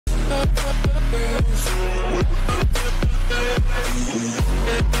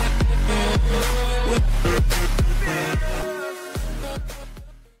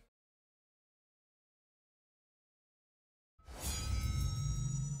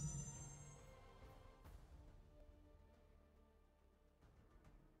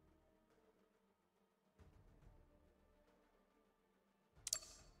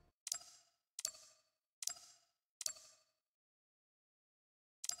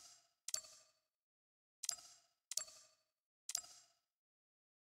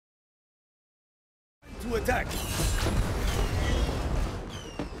To attack!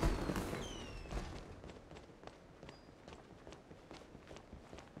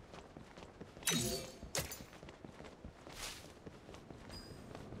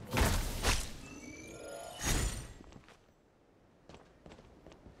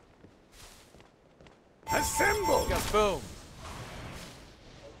 Assemble! Boom!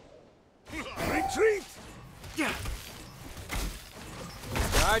 Retreat! Yeah.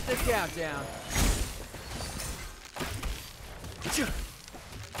 Start the countdown.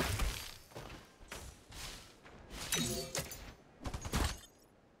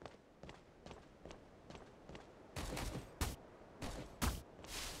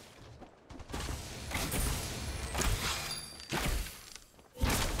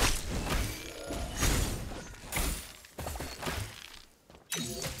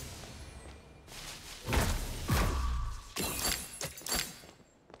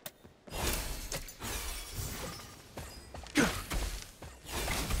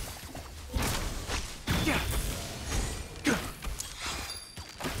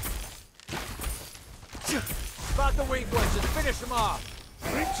 Spot the weak ones and finish them off.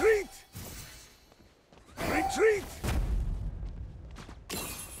 Retreat! Retreat!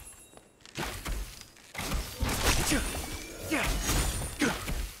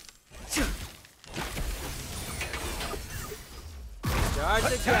 Start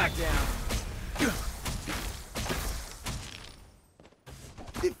the countdown.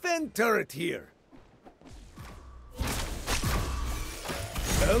 Defend turret here.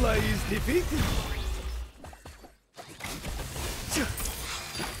 Ally is defeated.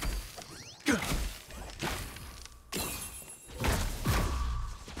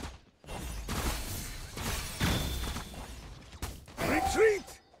 Retreat!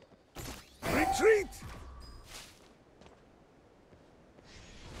 Retreat!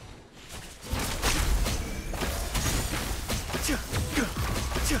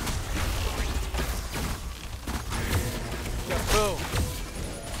 Boom!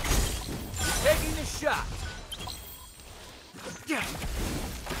 Taking the shot. Yeah.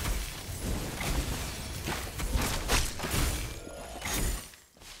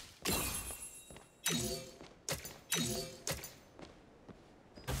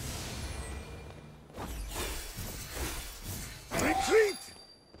 Retreat!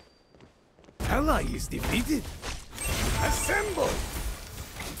 Ally is defeated. Assemble!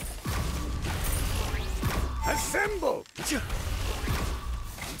 Assemble!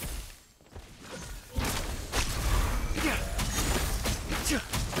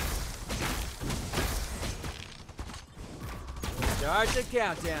 Start the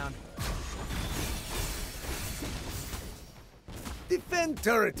countdown. Defend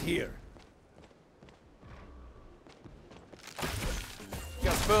turret here.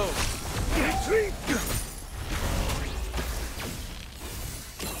 Kaboom! Retreat!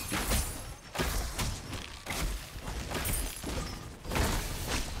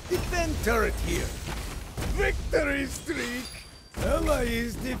 Defend turret here. Victory streak! Ally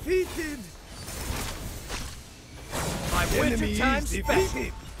is defeated. My Enemy wintertime is special.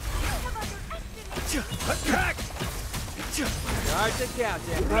 defeated. Attack! Start the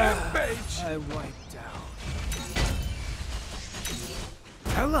countdown. Rampage! I wiped out.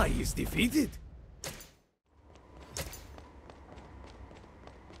 Ally is defeated.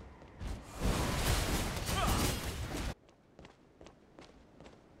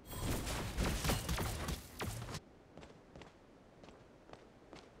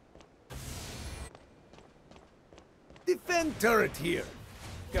 Defend turret here.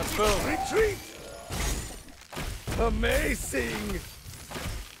 Kaboom! Retreat! Amazing!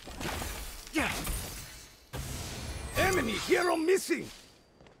 Yeah. Enemy hero missing!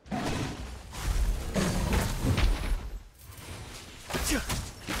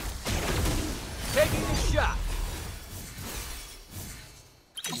 Taking the shot.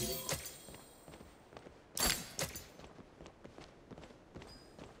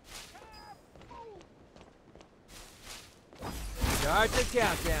 Start the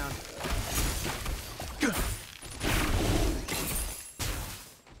countdown.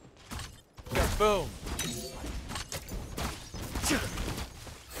 Kaboom!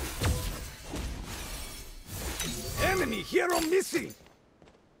 Enemy hero missing!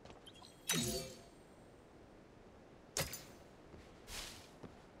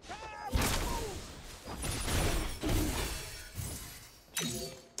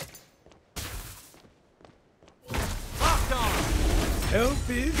 Locked on! Help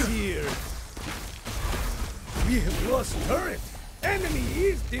is here! We have lost turret! Enemy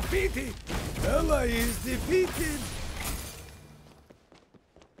is defeated! Ally is defeated!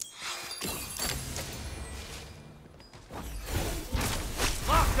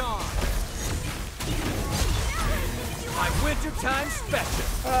 Locked on! My wintertime special!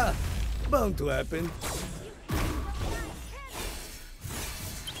 Ah, bound to happen.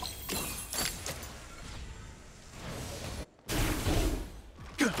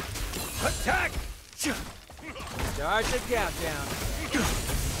 Attack! Start the countdown.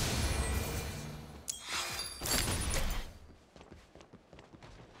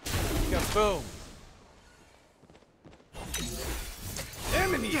 Kaboom!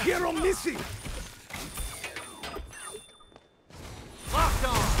 Enemy hero missing! Locked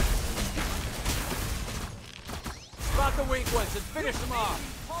on! Spot the weak ones and finish them off!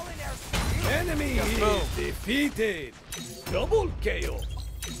 Enemy Kaboom. is defeated! Double KO!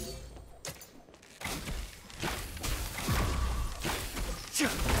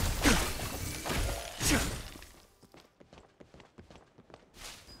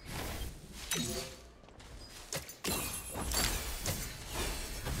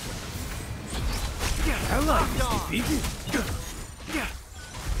 Ally is defeated!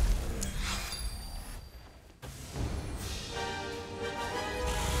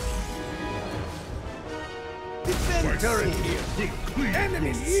 Defend turret here! Enemy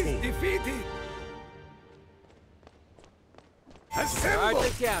is defeated! Start Assemble! the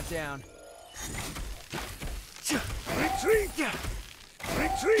countdown. Retreat!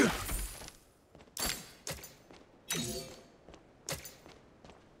 Retreat!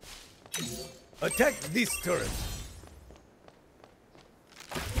 Attack this turret!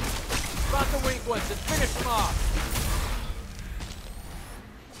 Spot the weak ones and finish them off!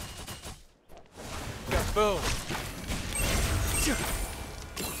 Kaboom!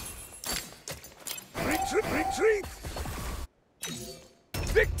 Retreat! Retreat!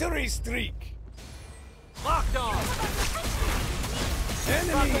 Victory streak! Locked on!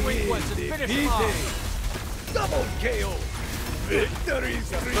 Enemy the weak is ones and finish them defeated! off. Double KO! Victory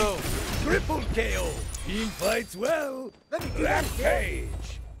streak! Kaboom! Triple KO! Team fights well!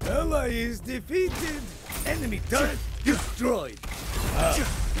 Rampage! Ally is defeated! Enemy turret destroyed!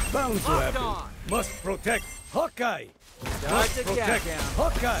 Bound to Locked happen! on. Must protect Hawkeye! Start Must the protect countdown.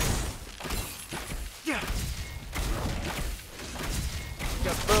 Hawkeye!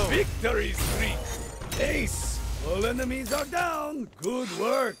 Kaboom! Victory streak! Ace! All enemies are down! Good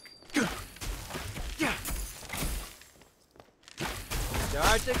work!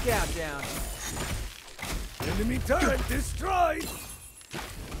 Start the countdown. Enemy turret destroyed!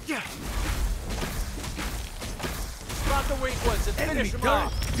 Spot the weak ones and Enemy finish them turret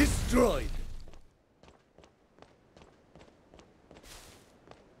off. destroyed!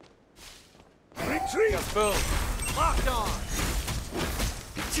 Retreat! Kaboom! Locked on!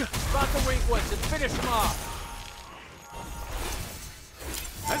 Spot the weak ones and finish them off.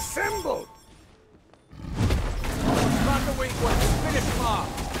 Assemble! Spot the weak ones and finish them off.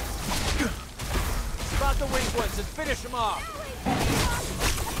 Spot the weak ones and finish them off.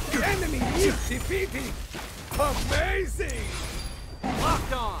 Enemy is defeated! Amazing!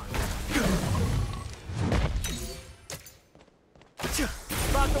 Locked on!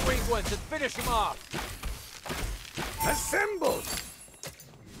 Spot the weak ones and finish them off. Assemble!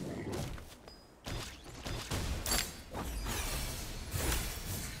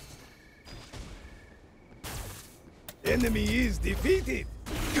 Enemy is defeated!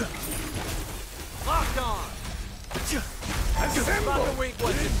 Locked on! Assemble! Spot the weak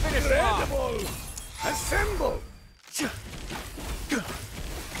ones and finish them off. Incredible! Assemble!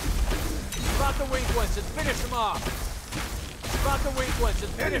 Spot the weak ones and finish them off. Spot the weak ones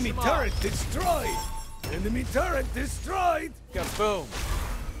and finish Enemy them turret off. destroyed! Enemy turret destroyed! Kaboom!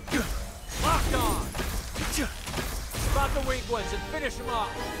 Locked on! Spot the weak ones and finish them off.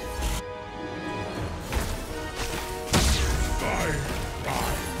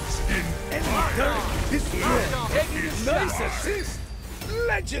 Enemy Locked turret on! destroyed! Taking the Nice shot. assist!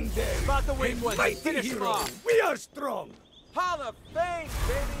 Legendary! Spot the weak And ones and mighty finish them hero. off. We are strong! Hall of Fame,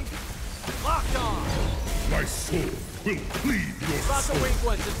 baby! Locked on! My soul will plead your Spot the soul. weak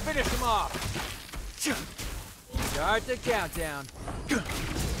ones and finish them off. Start the countdown.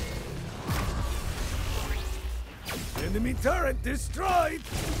 Enemy turret destroyed!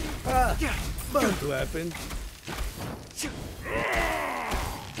 Ah, bound to happen.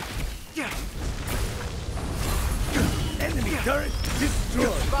 Enemy turret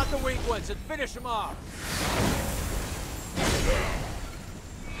destroyed! Spot the weak ones and finish them off!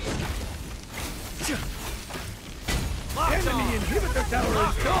 Enemy inhibitor tower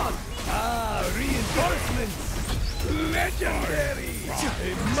is gone! Ah, reinforcements! Legendary!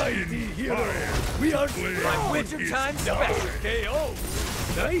 A mighty hero! We are strong! Wintertime special! KO!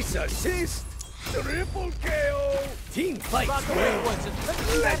 Nice assist! Triple KO! Team fight Spot the weak ones and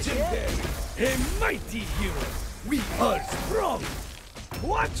finish legendary! A mighty hero! We are strong!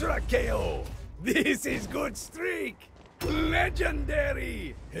 Quadra KO! This is good streak!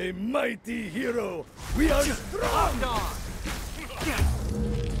 Legendary! A mighty hero! We are strong! Locked on!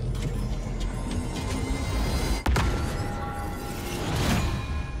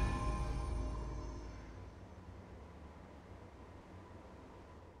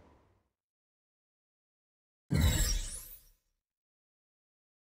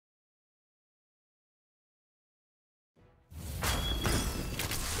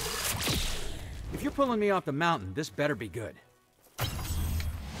 If you're pulling me off the mountain, this better be good.